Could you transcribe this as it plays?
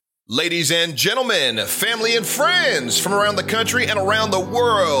Ladies and gentlemen, family and friends from around the country and around the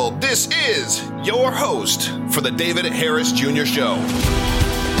world, this is your host for the David Harris Jr. Show.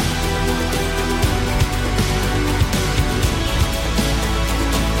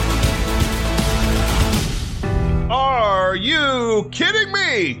 Are you kidding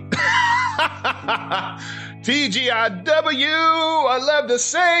me? TGIW, I love to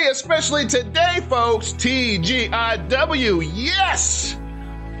say, especially today, folks, TGIW, yes!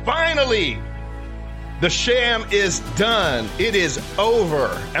 Finally, the sham is done. It is over.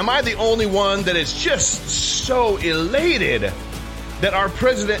 Am I the only one that is just so elated that our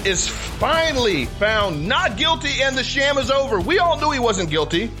president is finally found not guilty and the sham is over? We all knew he wasn't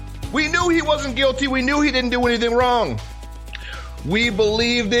guilty. We knew he wasn't guilty. We knew he didn't do anything wrong. We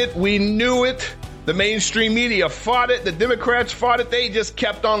believed it. We knew it. The mainstream media fought it. The Democrats fought it. They just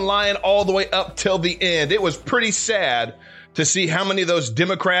kept on lying all the way up till the end. It was pretty sad to see how many of those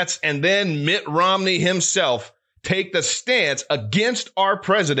Democrats and then Mitt Romney himself take the stance against our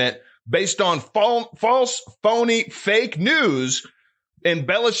president based on false, phony, fake news,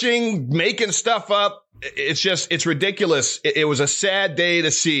 embellishing, making stuff up. It's ridiculous. It was a sad day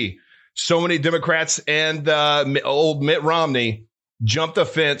to see so many Democrats and old Mitt Romney jump the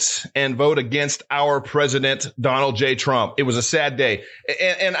fence and vote against our president, Donald J. Trump. It was a sad day.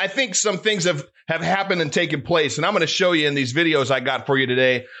 And I think some things have happened and taken place. And I'm going to show you in these videos I got for you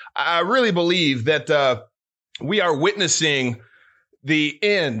today. I really believe that we are witnessing the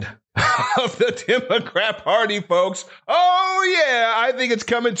end of the Democrat Party, folks. Oh, yeah, I think it's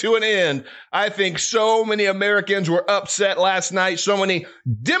coming to an end. I think so many Americans were upset last night. So many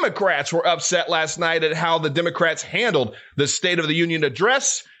Democrats were upset last night at how the Democrats handled the State of the Union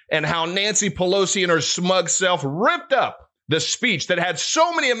address and how Nancy Pelosi and her smug self ripped up the speech that had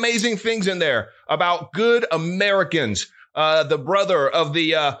so many amazing things in there about good Americans. The brother of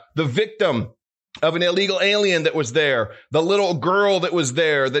the victim of an illegal alien that was there, the little girl that was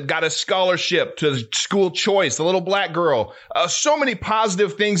there that got a scholarship to school choice, the little black girl. So many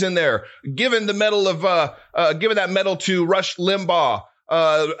positive things in there. Giving that medal to Rush Limbaugh,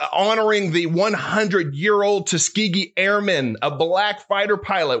 honoring the 100-year-old Tuskegee Airman, a black fighter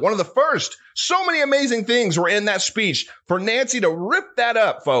pilot, one of the first. So many amazing things were in that speech. For Nancy to rip that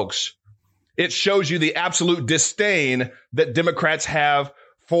up, folks, it shows you the absolute disdain that Democrats have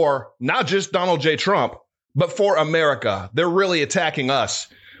for not just Donald J. Trump, but for America. They're really attacking us.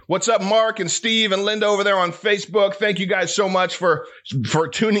 What's up, Mark and Steve and Linda over there on Facebook? Thank you guys so much for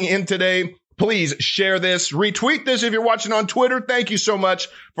tuning in today. Please share this, retweet this if you're watching on Twitter. Thank you so much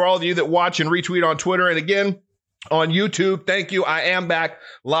for all of you that watch and retweet on Twitter. And again, on YouTube, thank you. I am back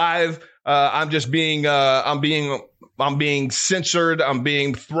live. I'm being censored. I'm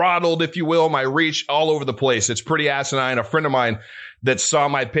being throttled, if you will, my reach all over the place. It's pretty asinine. A friend of mine that saw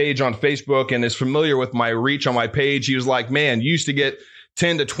my page on Facebook and is familiar with my reach on my page, he was like, man, you used to get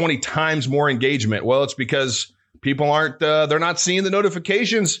 10 to 20 times more engagement. Well, it's because people they're not seeing the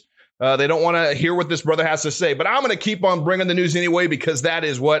notifications. They don't want to hear what this brother has to say. But I'm going to keep on bringing the news anyway, because that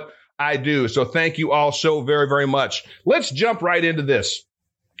is what I do. So thank you all so very, very much. Let's jump right into this.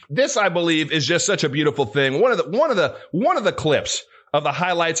 This, I believe, is just such a beautiful thing. One of the clips of the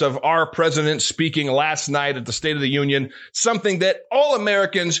highlights of our president speaking last night at the State of the Union, something that all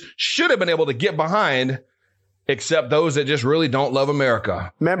Americans should have been able to get behind, except those that just really don't love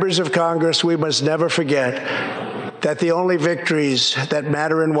America. Members of Congress, we must never forget that the only victories that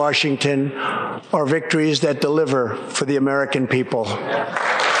matter in Washington are victories that deliver for the American people.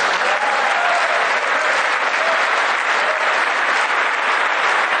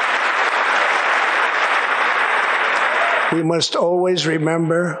 We must always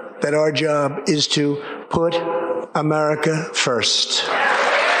remember that our job is to put America first.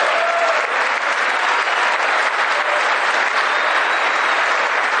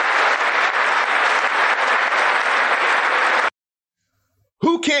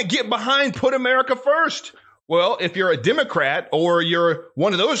 Who can't get behind put America first? Well, if you're a Democrat or you're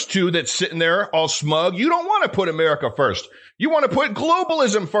one of those two that's sitting there all smug, you don't want to put America first. You want to put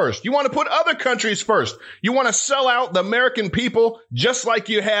globalism first. You want to put other countries first. You want to sell out the American people just like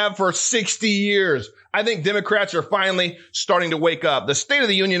you have for 60 years. I think Democrats are finally starting to wake up. The State of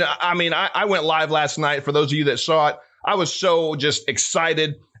the Union, I went live last night. For those of you that saw it, I was so just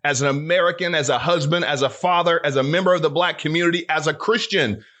excited as an American, as a husband, as a father, as a member of the black community, as a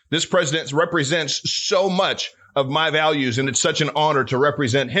Christian. This president represents so much of my values, and it's such an honor to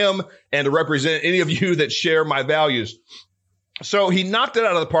represent him and to represent any of you that share my values. So he knocked it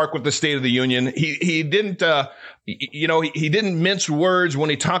out of the park with the State of the Union. He didn't, he didn't mince words when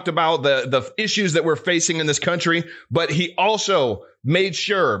he talked about the issues that we're facing in this country, but he also made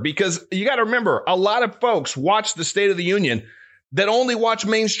sure, because you got to remember, a lot of folks watch the State of the Union that only watch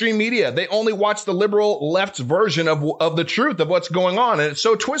mainstream media. They only watch the liberal left's version of the truth of what's going on. And it's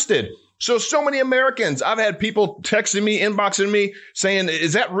so twisted. So many Americans, I've had people texting me, inboxing me saying,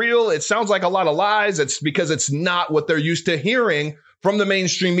 is that real? It sounds like a lot of lies. It's because it's not what they're used to hearing from the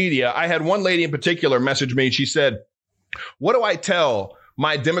mainstream media. I had one lady in particular message me. She said, what do I tell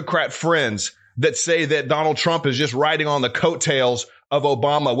my Democrat friends that say that Donald Trump is just riding on the coattails of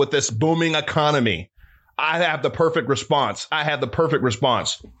Obama with this booming economy? I have the perfect response.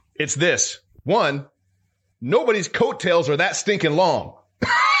 It's this. One, nobody's coattails are that stinking long.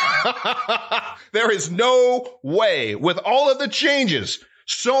 There is no way, with all of the changes,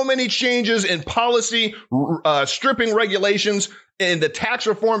 so many changes in policy, stripping regulations in the tax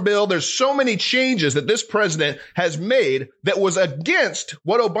reform bill. There's so many changes that this president has made that was against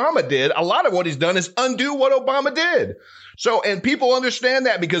what Obama did. A lot of what he's done is undo what Obama did. So, and people understand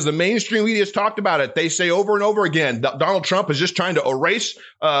that because the mainstream media has talked about it. They say over and over again, Donald Trump is just trying to erase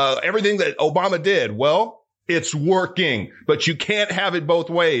everything that Obama did. Well, it's working, but you can't have it both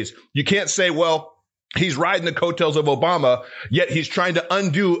ways. You can't say, well, he's riding the coattails of Obama, yet he's trying to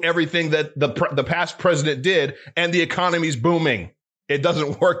undo everything that the past president did, and the economy's booming. It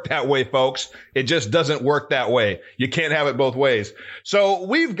doesn't work that way, folks. It just doesn't work that way. You can't have it both ways. So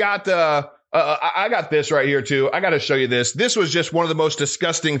we've got, I got this right here too. I got to show you this. This was just one of the most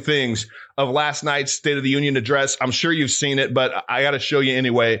disgusting things of last night's State of the Union address. I'm sure you've seen it, but I got to show you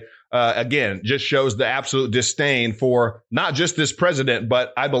anyway. Again, just shows the absolute disdain for not just this president,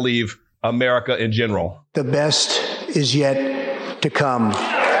 but I believe America in general. The best is yet to come.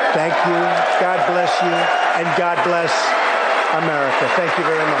 Thank you. God bless you. And God bless America. Thank you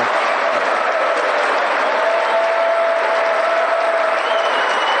very much.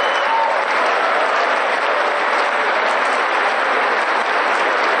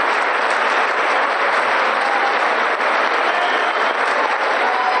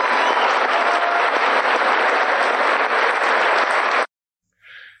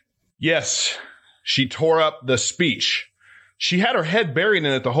 Yes, she tore up the speech. She had her head buried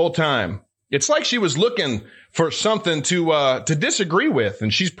in it the whole time. It's like she was looking for something to disagree with.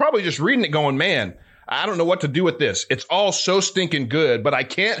 And she's probably just reading it going, man, I don't know what to do with this. It's all so stinking good, but I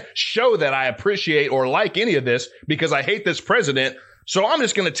can't show that I appreciate or like any of this because I hate this president. So I'm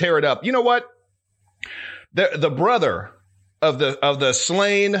just going to tear it up. You know what? The brother of the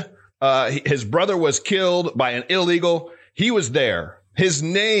slain, his brother was killed by an illegal. He was there. His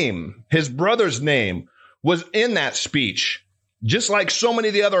name, his brother's name was in that speech, just like so many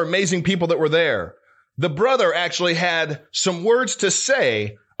of the other amazing people that were there. The brother actually had some words to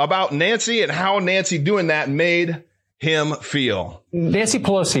say about Nancy and how Nancy doing that made him feel. Nancy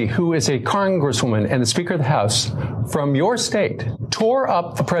Pelosi, who is a congresswoman and the Speaker of the House from your state, tore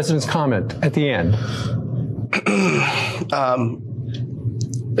up the president's comment at the end.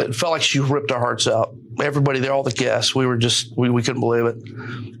 It felt like she ripped our hearts out. Everybody there, all the guests, we couldn't believe it.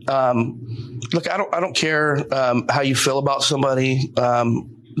 Look, I don't care how you feel about somebody.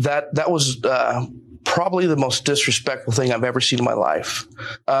 That was probably the most disrespectful thing I've ever seen in my life.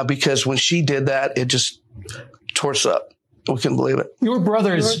 Because when she did that, it just tore us up. We couldn't believe it. Your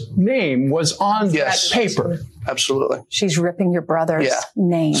brother's name was on that paper. Absolutely. She's ripping your brother's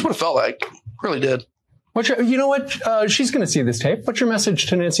name. That's what it felt like. Really did. You know what? She's going to see this tape. What's your message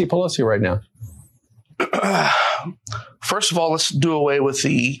to Nancy Pelosi right now? First of all, let's do away with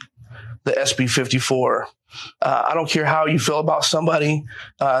the SB 54. I don't care how you feel about somebody.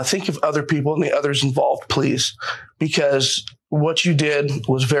 Think of other people and the others involved, please, because what you did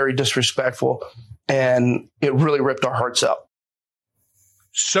was very disrespectful and it really ripped our hearts out.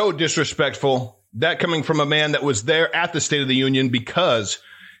 So disrespectful. That coming from a man that was there at the State of the Union because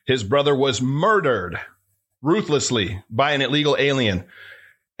his brother was murdered ruthlessly by an illegal alien.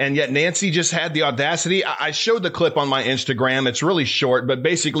 And yet Nancy just had the audacity. I showed the clip on my Instagram. It's really short, but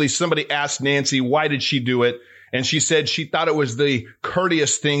basically somebody asked Nancy, why did she do it? And she said she thought it was the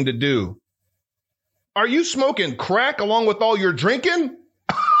courteous thing to do. Are you smoking crack along with all your drinking?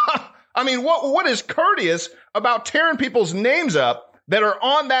 I mean, what is courteous about tearing people's names up that are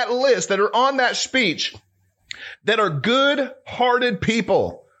on that list, that are on that speech, that are good-hearted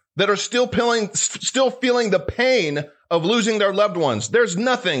people, that are still feeling the pain of losing their loved ones? There's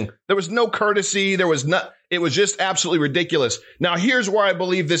nothing. There was no courtesy. It was just absolutely ridiculous. Now, here's where I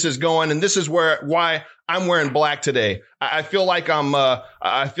believe this is going, and this is why I'm wearing black today. I feel like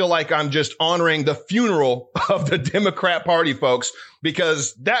I'm just honoring the funeral of the Democrat Party, folks,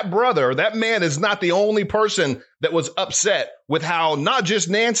 because that man is not the only person that was upset with how not just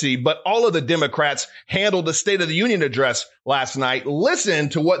Nancy, but all of the Democrats handled the State of the Union address last night. Listen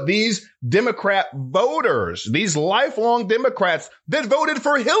to what these Democrat voters, these lifelong Democrats that voted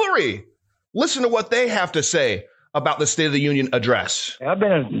for Hillary, listen to what they have to say about the State of the Union address. I've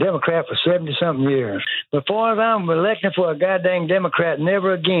been a Democrat for 70-something years. Before I'm electing for a goddamn Democrat,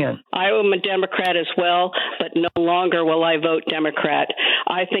 never again. I am a Democrat as well, but no longer will I vote Democrat.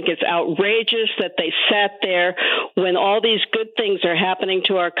 I think it's outrageous that they sat there when all these good things are happening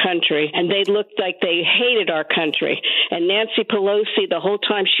to our country, and they looked like they hated our country. And Nancy Pelosi, the whole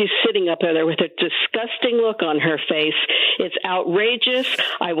time she's sitting up there with a disgusting look on her face, it's outrageous.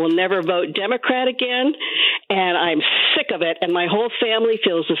 I will never vote Democrat again, and I'm sick of it, and my whole family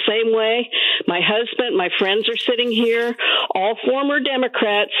feels the same way. My husband, my friends are sitting here, all former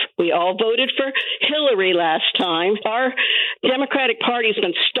Democrats. We all voted for Hillary last time. Our Democratic Party's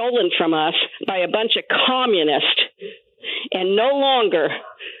been stolen from us by a bunch of communists, and no longer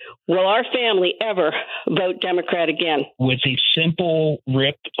will our family ever vote Democrat again. With a simple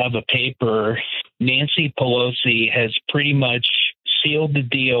rip of a paper, Nancy Pelosi has pretty much sealed the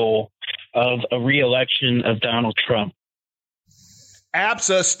deal of a re-election of Donald Trump.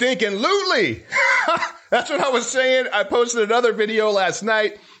 Abso-stinking-lutely. That's what I was saying. I posted another video last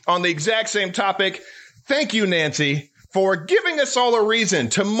night on the exact same topic. Thank you, Nancy, for giving us all a reason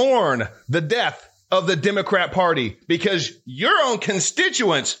to mourn the death of the Democrat Party, because your own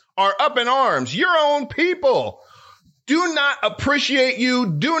constituents are up in arms. Your own people do not appreciate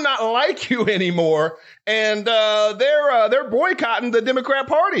you, do not like you anymore, and they're boycotting the Democrat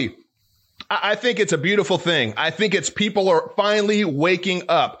Party. I think it's a beautiful thing. I think it's people are finally waking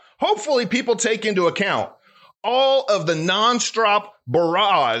up. Hopefully people take into account all of the nonstop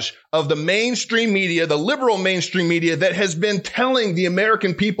barrage of the mainstream media, the liberal mainstream media that has been telling the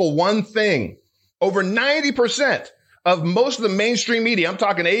American people one thing. Over 90% of most of the mainstream media, I'm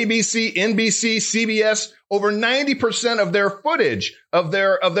talking ABC, NBC, CBS, over 90% of their footage of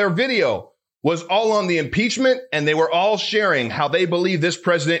their video was all on the impeachment, and they were all sharing how they believe this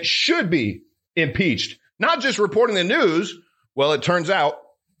president should be impeached. Not just reporting the news. Well, it turns out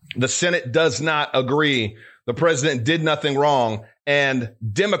the Senate does not agree. The president did nothing wrong, and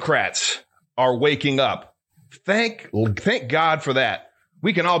Democrats are waking up. Thank God for that.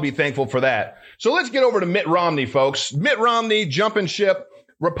 We can all be thankful for that. So let's get over to Mitt Romney, folks. Mitt Romney jumping ship.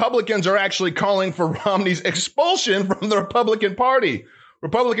 Republicans are actually calling for Romney's expulsion from the Republican Party.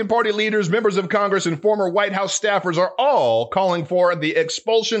 Republican Party leaders, members of Congress, and former White House staffers are all calling for the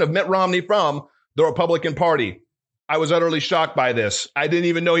expulsion of Mitt Romney from the Republican Party. I was utterly shocked by this. I didn't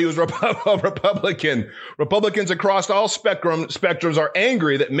even know he was a Republican. Republicans across all spectrums are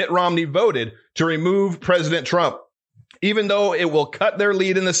angry that Mitt Romney voted to remove President Trump. Even though it will cut their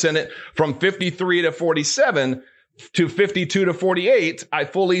lead in the Senate from 53 to 47 to 52 to 48, I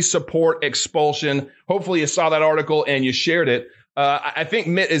fully support expulsion. Hopefully you saw that article and you shared it. I think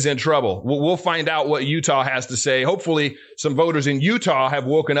Mitt is in trouble. We'll find out what Utah has to say. Hopefully some voters in Utah have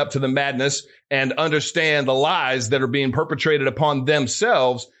woken up to the madness and understand the lies that are being perpetrated upon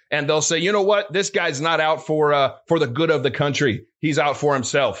themselves. And they'll say, you know what? This guy's not out for the good of the country. He's out for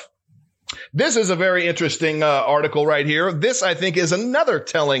himself. This is a very interesting article right here. This, I think, is another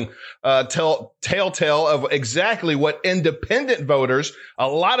telling telltale of exactly what independent voters, a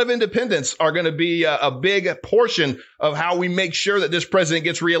lot of independents are going to be a big portion of how we make sure that this president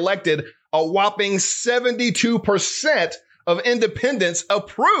gets reelected. A whopping 72% of independents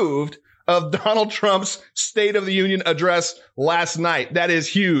approved of Donald Trump's State of the Union address last night. That is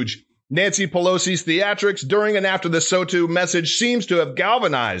huge. Nancy Pelosi's theatrics during and after the SOTU message seems to have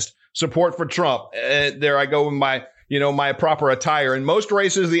galvanized support for Trump. There I go with my proper attire. In most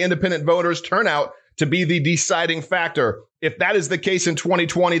races, the independent voters turn out to be the deciding factor. If that is the case in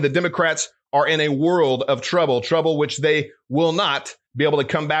 2020, the Democrats are in a world of trouble which they will not be able to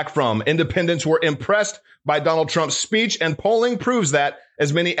come back from. Independents were impressed by Donald Trump's speech, and polling proves that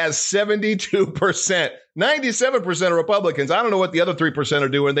as many as 72%, 97% of Republicans. I don't know what the other 3% are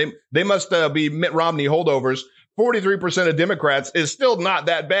doing. They must be Mitt Romney holdovers. 43% of Democrats is still not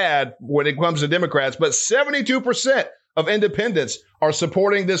that bad when it comes to Democrats, but 72% of independents are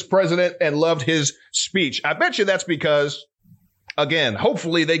supporting this president and loved his speech. I bet you that's because, again,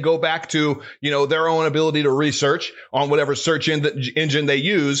 hopefully they go back to, their own ability to research on whatever search engine they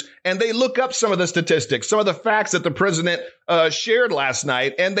use, and they look up some of the statistics, some of the facts that the president shared last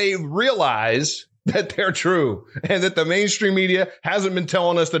night, and they realize that they're true and that the mainstream media hasn't been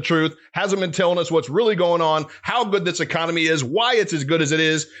telling us the truth, hasn't been telling us what's really going on, how good this economy is, why it's as good as it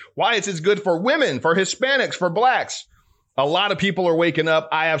is, why it's as good for women, for Hispanics, for blacks. A lot of people are waking up.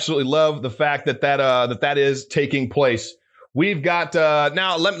 I absolutely love the fact that is taking place. We've got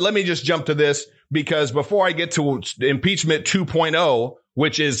now let me just jump to this, because before I get to impeachment 2.0,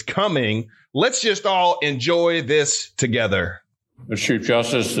 which is coming, let's just all enjoy this together. Mr. Chief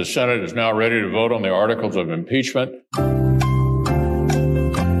Justice, the Senate is now ready to vote on the articles of impeachment.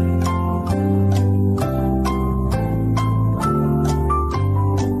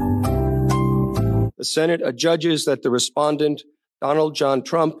 The Senate adjudges that the respondent, Donald John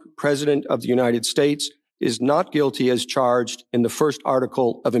Trump, President of the United States, is not guilty as charged in the first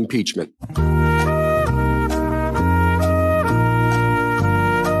article of impeachment.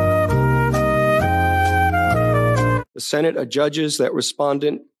 The Senate adjudges that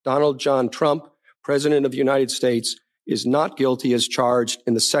respondent Donald John Trump, President of the United States, is not guilty as charged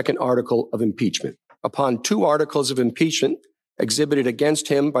in the second article of impeachment. Upon two articles of impeachment exhibited against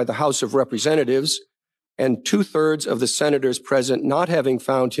him by the House of Representatives, and 2/3 of the senators present not having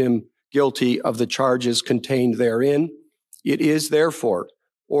found him guilty of the charges contained therein, it is therefore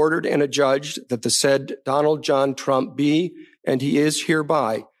ordered and adjudged that the said Donald John Trump be, and he is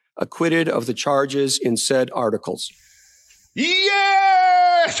hereby, acquitted of the charges in said articles.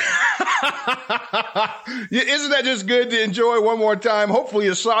 Yes! Isn't that just good to enjoy one more time? Hopefully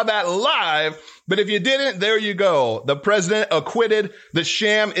you saw that live, but if you didn't, there you go. The president acquitted. The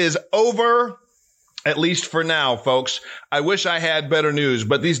sham is over, at least for now, folks. I wish I had better news,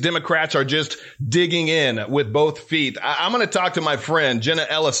 but these Democrats are just digging in with both feet. I'm going to talk to my friend, Jenna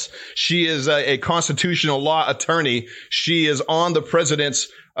Ellis. She is a constitutional law attorney. She is on the president's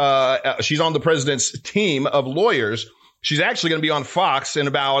team of lawyers. She's actually going to be on Fox in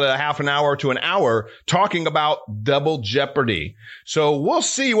about a half an hour to an hour talking about double jeopardy. So we'll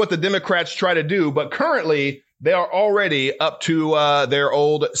see what the Democrats try to do. But currently, they are already up to their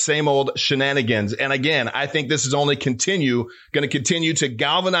same old shenanigans. And again, I think this is only going to continue to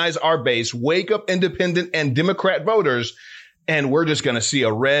galvanize our base, wake up independent and Democrat voters. And we're just going to see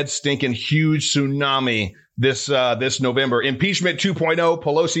a red, stinking, huge tsunami this November. Impeachment 2.0,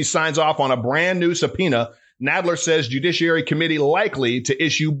 Pelosi signs off on a brand new subpoena. Nadler says Judiciary Committee likely to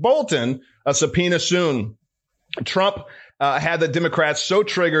issue Bolton a subpoena soon. Trump had the Democrats so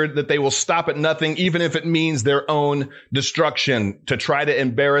triggered that they will stop at nothing, even if it means their own destruction, to try to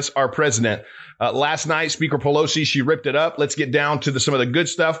embarrass our president. Last night, Speaker Pelosi, she ripped it up. Let's get down to some of the good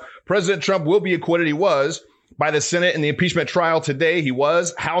stuff. President Trump will be acquitted. He was by the Senate in the impeachment trial today. He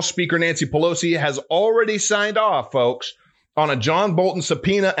was. House Speaker Nancy Pelosi has already signed off, folks, on a John Bolton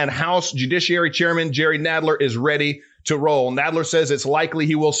subpoena, and House Judiciary Chairman Jerry Nadler is ready to roll. Nadler says it's likely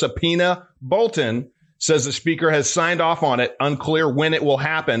he will subpoena Bolton, says the speaker has signed off on it. Unclear when it will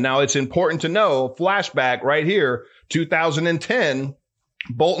happen. Now, it's important to know, flashback right here, 2010,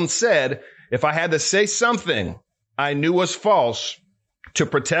 Bolton said, if I had to say something I knew was false to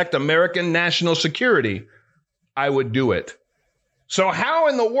protect American national security, I would do it. So how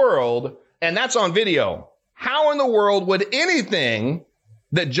in the world, and that's on video, how in the world would anything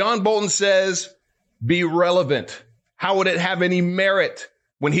that John Bolton says be relevant? How would it have any merit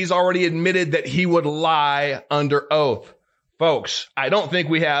when he's already admitted that he would lie under oath? Folks, I know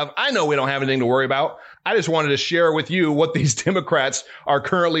we don't have anything to worry about. I just wanted to share with you what these Democrats are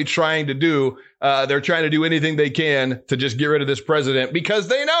currently trying to do. They're trying to do anything they can to just get rid of this president, because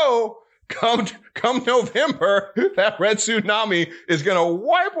they know come November, that red tsunami is going to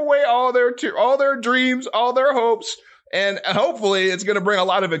wipe away all their dreams, all their hopes. And hopefully it's going to bring a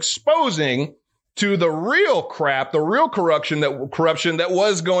lot of exposing to the real crap, the real corruption that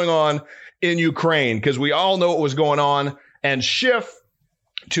was going on in Ukraine, because we all know what was going on. And Schiff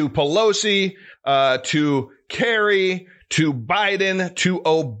to Pelosi, to Kerry, to Biden, to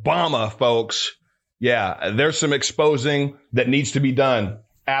Obama, folks. Yeah, there's some exposing that needs to be done.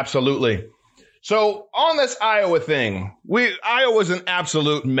 Absolutely. So on this Iowa thing, Iowa's an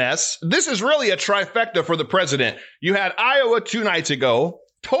absolute mess. This is really a trifecta for the president. You had Iowa 2 nights ago,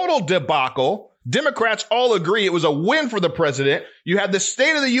 total debacle. Democrats all agree it was a win for the president. You had the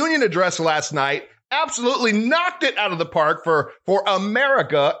State of the Union address last night, absolutely knocked it out of the park for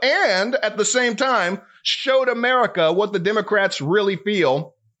America, and at the same time showed America what the Democrats really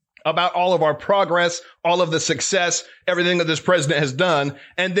feel about all of our progress, all of the success, everything that this president has done.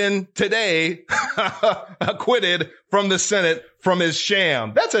 And then today, acquitted from the Senate from his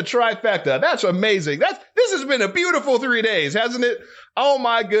sham. That's a trifecta. That's amazing. This has been a beautiful 3 days, hasn't it? Oh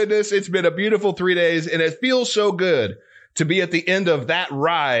my goodness. It's been a beautiful 3 days, and it feels so good to be at the end of that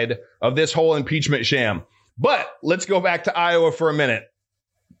ride of this whole impeachment sham. But let's go back to Iowa for a minute.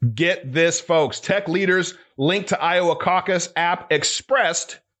 Get this, folks. Tech leaders linked to Iowa caucus app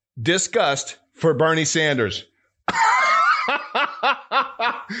expressed disgust for Bernie Sanders.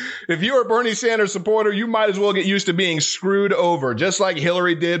 If you're a Bernie Sanders supporter, you might as well get used to being screwed over, just like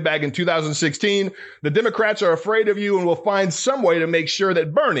Hillary did back in 2016. The Democrats are afraid of you and will find some way to make sure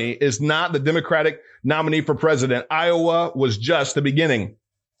that Bernie is not the Democratic nominee for president. Iowa was just the beginning.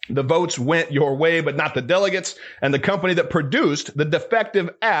 The votes went your way, but not the delegates. And the company that produced the defective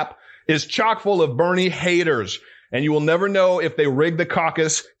app is chock full of Bernie haters. And you will never know if they rigged the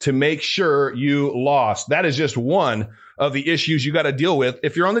caucus to make sure you lost. That is just one of the issues you got to deal with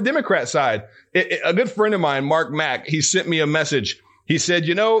if you're on the Democrat side. A good friend of mine, Mark Mack, he sent me a message. He said,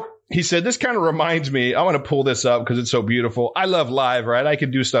 this kind of reminds me, I want to pull this up because it's so beautiful. I love live, right? I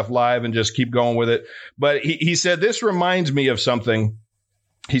can do stuff live and just keep going with it. But he said, this reminds me of something.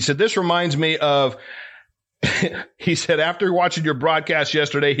 He said, this reminds me of, he said, after watching your broadcast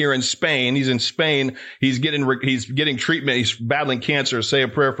yesterday here in Spain, he's in Spain, he's getting treatment, he's battling cancer. Say a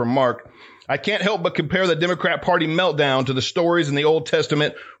prayer for Mark. I can't help but compare the Democrat Party meltdown to the stories in the Old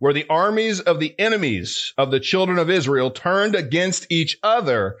Testament where the armies of the enemies of the children of Israel turned against each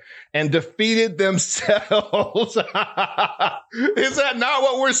other and defeated themselves. Is that not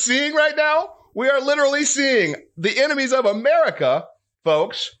what we're seeing right now? We are literally seeing the enemies of America,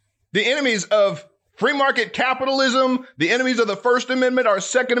 folks, the enemies of free market capitalism, the enemies of the First Amendment, our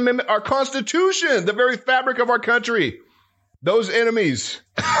Second Amendment, our Constitution, the very fabric of our country. Those enemies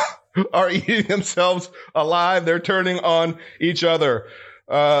are eating themselves alive. They're turning on each other.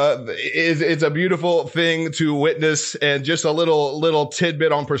 It's a beautiful thing to witness, and just a little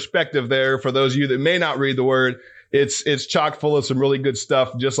tidbit on perspective there for those of you that may not read the word. It's chock full of some really good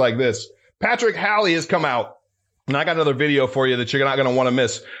stuff, just like this. Patrick Halley has come out, and I got another video for you that you're not going to want to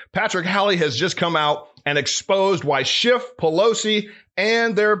miss. Patrick Halley has just come out and exposed why Schiff, Pelosi,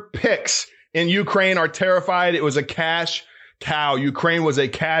 and their picks in Ukraine are terrified. It was a cash cow. Ukraine was a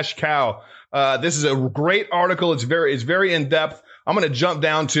cash cow. This is a great article. It's very in depth. I'm going to jump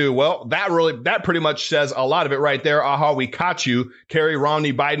down to, well, that pretty much says a lot of it right there. Aha, we caught you. Kerry,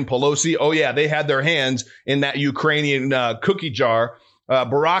 Romney, Biden, Pelosi. Oh yeah, they had their hands in that Ukrainian cookie jar.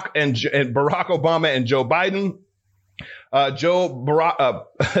 Barack Obama and Joe Biden.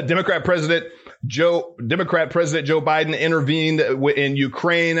 Democrat President Joe Biden intervened in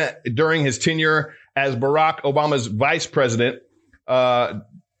Ukraine during his tenure as Barack Obama's vice president,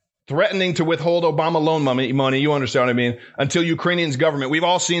 threatening to withhold Obama loan money. You understand what I mean? Until Ukrainian's government. We've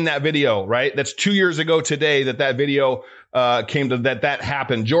all seen that video, right? That's 2 years ago today that video came to that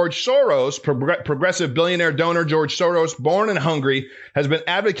happened. George Soros, progressive billionaire donor George Soros, born in Hungary, has been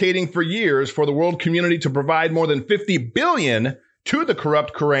advocating for years for the world community to provide more than $50 billion to the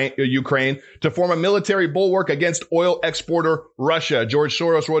corrupt Ukraine to form a military bulwark against oil exporter Russia. George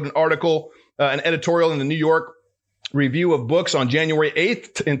Soros wrote an article, an editorial in the New York Review of Books on January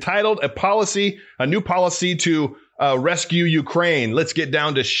 8th entitled A New Policy to Rescue Ukraine. Let's get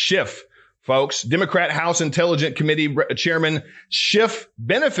down to Schiff, folks. Democrat House Intelligence Committee Chairman Schiff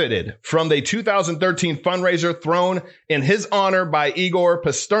benefited from the 2013 fundraiser thrown in his honor by Igor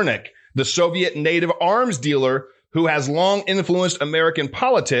Pasternak, the Soviet native arms dealer who has long influenced American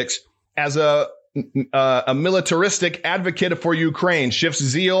politics as a militaristic advocate for Ukraine. Schiff's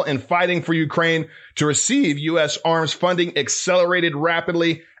zeal in fighting for Ukraine to receive U.S. arms funding accelerated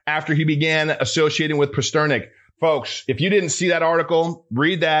rapidly after he began associating with Pasternak. Folks, if you didn't see that article,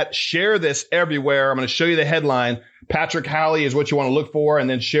 read that, share this everywhere. I'm going to show you the headline. Patrick Halley is what you want to look for, and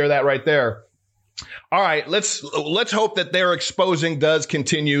then share that right there. All right, let's hope that their exposing does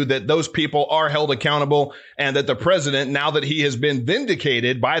continue, that those people are held accountable, and that the president, now that he has been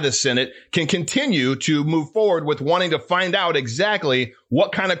vindicated by the Senate, can continue to move forward with wanting to find out exactly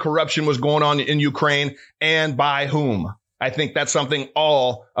what kind of corruption was going on in Ukraine and by whom. I think that's something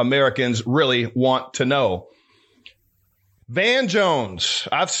all Americans really want to know. Van Jones,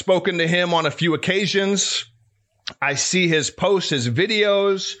 I've spoken to him on a few occasions. I see his posts, his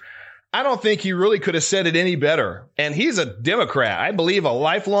videos. I don't think he really could have said it any better. And he's a Democrat. I believe a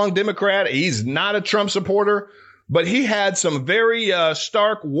lifelong Democrat. He's not a Trump supporter, but he had some very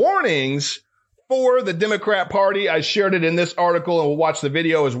stark warnings for the Democrat Party. I shared it in this article, and we'll watch the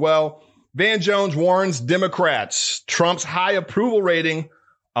video as well. Van Jones warns Democrats, Trump's high approval rating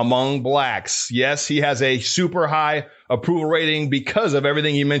among blacks. Yes, he has a super high approval rating because of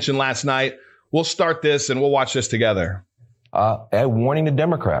everything he mentioned last night. We'll start this and we'll watch this together. Warning the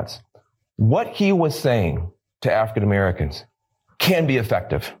Democrats. What he was saying to African Americans can be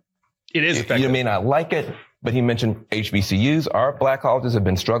effective. It is effective. You may not like it. But he mentioned HBCUs. Our black colleges have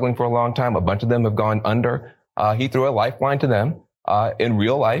been struggling for a long time. A bunch of them have gone under. He threw a lifeline to them in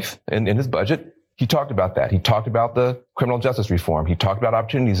real life in his budget. He talked about that. He talked about the criminal justice reform. He talked about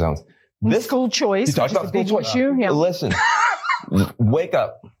opportunity zones. This school choice. He talked about school choice. Issue. Yeah. Listen, wake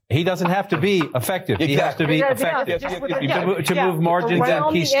up. He doesn't have to be effective. Exactly. He has to be effective to move margins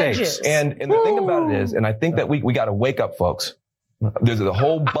in key states. And the thing about it is, and I think that we got to wake up, folks. There's a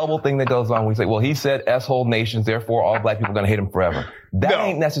whole bubble thing that goes on. We say, well, he said S-hole nations, therefore all black people are going to hate him forever. That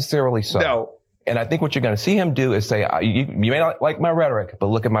ain't necessarily so. No. And I think what you're going to see him do is say, you may not like my rhetoric, but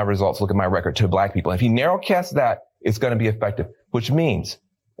look at my results, look at my record to black people. And if he narrowcasts that, it's going to be effective, which means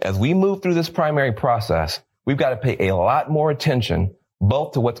as we move through this primary process, we've got to pay a lot more attention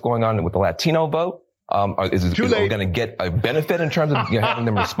both to what's going on with the Latino vote. Is we going to get a benefit in terms of having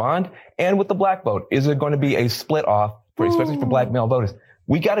them respond? And with the black vote, is there going to be a split off, especially for black male voters?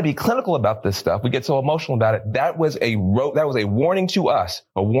 We got to be clinical about this stuff. We get so emotional about it. That was a warning to us,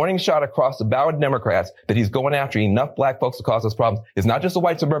 a warning shot across the bow of Democrats that he's going after enough black folks to cause us problems. It's not just the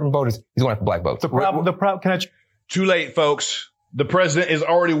white suburban voters. He's going after black votes. Too late, folks. The president is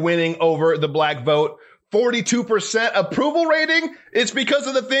already winning over the black vote. 42% approval rating. It's because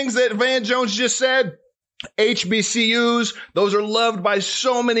of the things that Van Jones just said. HBCUs, those are loved by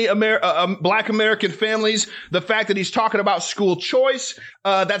so many black American families. The fact that he's talking about school choice,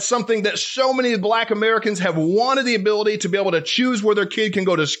 that's something that so many black Americans have wanted, the ability to be able to choose where their kid can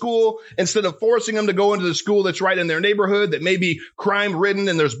go to school instead of forcing them to go into the school that's right in their neighborhood that may be crime ridden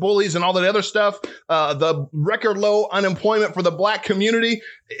and there's bullies and all that other stuff. The record low unemployment for the black community.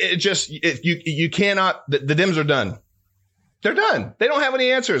 You cannot, the Dems are done. They're done. They don't have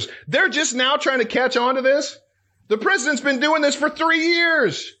any answers. They're just now trying to catch on to this. The president's been doing this for 3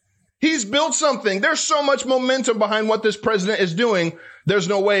 years. He's built something. There's so much momentum behind what this president is doing. There's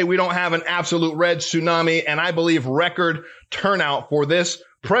no way we don't have an absolute red tsunami and I believe record turnout for this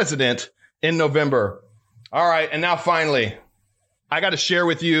president in November. All right. And now finally, I got to share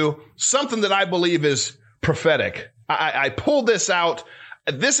with you something that I believe is prophetic. I pulled this out.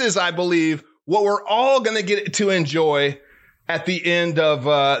 This is, I believe, what we're all going to get to enjoy at the end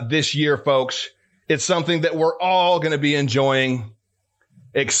of this year, folks. It's something that we're all going to be enjoying,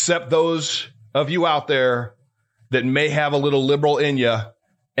 except those of you out there that may have a little liberal in you,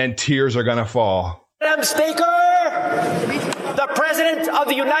 and tears are going to fall. Madam Speaker, the President of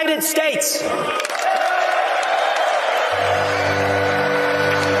the United States.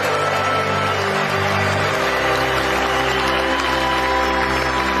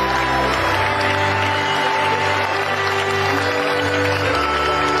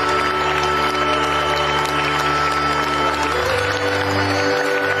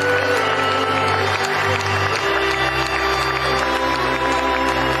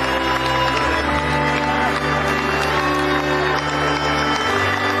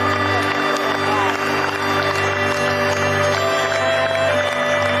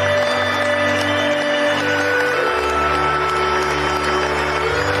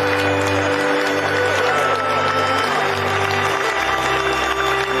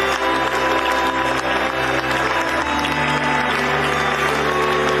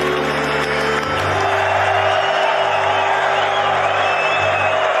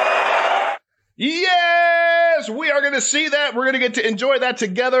 See that. We're going to get to enjoy that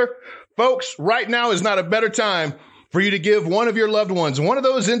together. Folks, right now is not a better time for you to give one of your loved ones, one of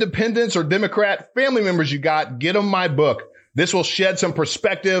those independents or Democrat family members you got, get them my book. This will shed some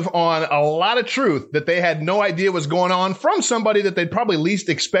perspective on a lot of truth that they had no idea was going on from somebody that they'd probably least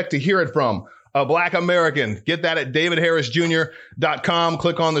expect to hear it from. A black American. Get that at davidharrisjr.com.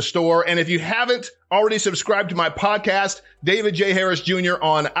 Click on the store. And if you haven't already subscribed to my podcast, David J. Harris Jr.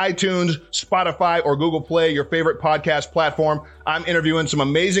 on iTunes, Spotify, or Google Play, your favorite podcast platform. I'm interviewing some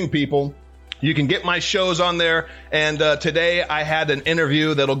amazing people. You can get my shows on there. And today I had an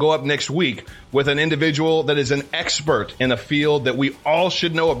interview that'll go up next week with an individual that is an expert in a field that we all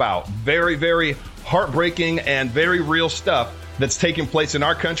should know about. Very, very heartbreaking and very real stuff that's taking place in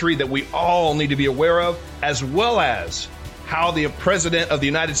our country that we all need to be aware of, as well as how the president of the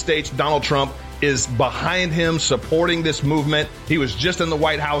United States, Donald Trump, is behind him, supporting this movement. He was just in the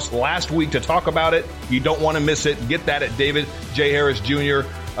White House last week to talk about it. You don't want to miss it. Get that at David J. Harris Jr.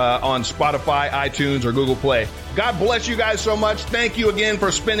 On Spotify, iTunes, or Google Play. God bless you guys so much. Thank you again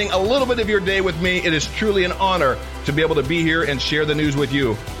for spending a little bit of your day with me. It is truly an honor to be able to be here and share the news with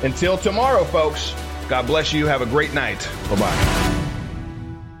you. Until tomorrow, folks, God bless you. Have a great night. Bye-bye.